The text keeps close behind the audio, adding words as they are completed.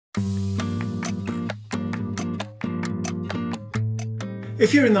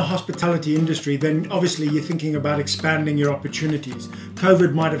If you're in the hospitality industry, then obviously you're thinking about expanding your opportunities.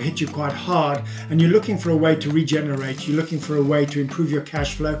 COVID might have hit you quite hard and you're looking for a way to regenerate. You're looking for a way to improve your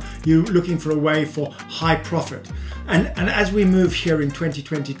cash flow. You're looking for a way for high profit. And as we move here in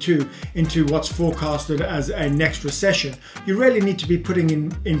 2022 into what's forecasted as a next recession, you really need to be putting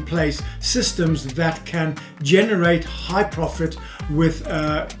in place systems that can generate high profit with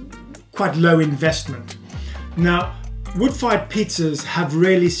quite low investment. Now, wood-fired pizzas have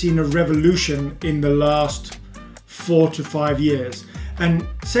really seen a revolution in the last 4 to 5 years. And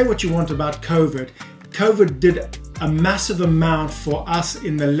say what you want about COVID. COVID did a massive amount for us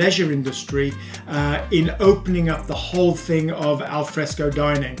in the leisure industry in opening up the whole thing of alfresco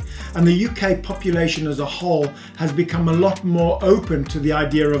dining. And the UK population as a whole has become a lot more open to the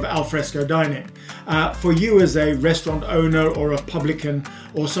idea of alfresco dining. For you as a restaurant owner or a publican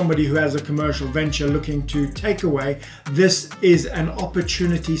or somebody who has a commercial venture looking to take away, this is an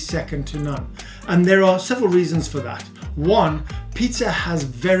opportunity second to none. And there are several reasons for that. One, pizza has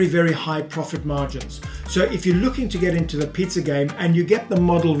very, very high profit margins. So if you're looking to get into the pizza game and you get the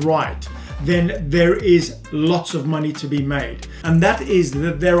model right, then there is lots of money to be made. And that is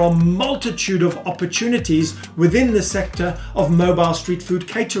that there are a multitude of opportunities within the sector of mobile street food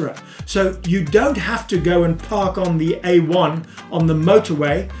caterer. So you don't have to go and park on the A1 on the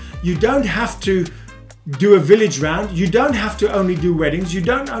motorway. You don't have to do a village round. You don't have to only do weddings. You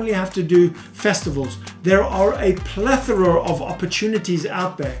don't only have to do festivals. There are a plethora of opportunities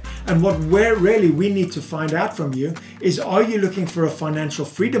out there. And what we need to find out from you is, are you looking for a financial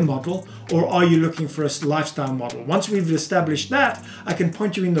freedom model or are you looking for a lifestyle model? Once we've established that, I can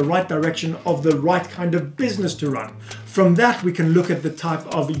point you in the right direction of the right kind of business to run. From that, we can look at the type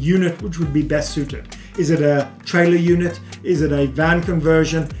of unit which would be best suited. Is it a trailer unit? Is it a van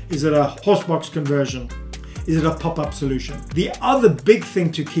conversion? Is it a horsebox conversion? Is it a pop-up solution? The other big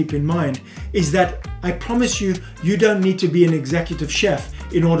thing to keep in mind is that I promise you, you don't need to be an executive chef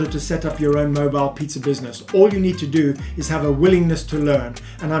in order to set up your own mobile pizza business. All you need to do is have a willingness to learn,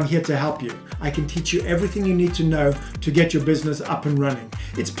 and I'm here to help you. I can teach you everything you need to know to get your business up and running.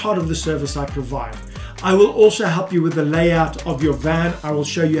 It's part of the service I provide. I will also help you with the layout of your van. I will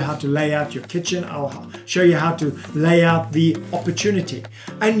show you how to lay out your kitchen. I'll show you how to lay out the opportunity.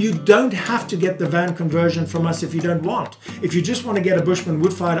 And you don't have to get the van conversion from us if you don't want. If you just want to get a Bushman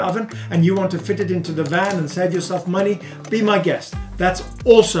wood-fired oven and you want to fit it into the van and save yourself money, be my guest. That's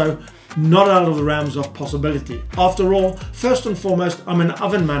also not out of the realms of possibility. After all, first and foremost, I'm an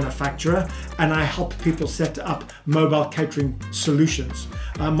oven manufacturer and I help people set up mobile catering solutions.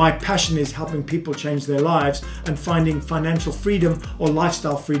 My passion is helping people change their lives and finding financial freedom or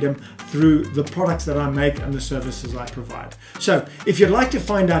lifestyle freedom through the products that I make and the services I provide. So if you'd like to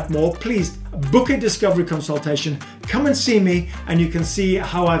find out more, please book a discovery consultation, come and see me, and you can see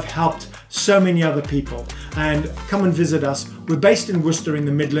how I've helped so many other people. And come and visit us. We're based in Worcester in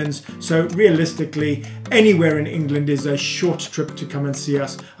the Midlands, so realistically anywhere in England is a short trip to come and see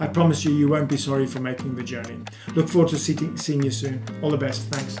us. I promise you, you won't be sorry for making the journey. Look forward to seeing you soon. All the best.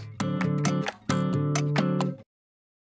 Thanks.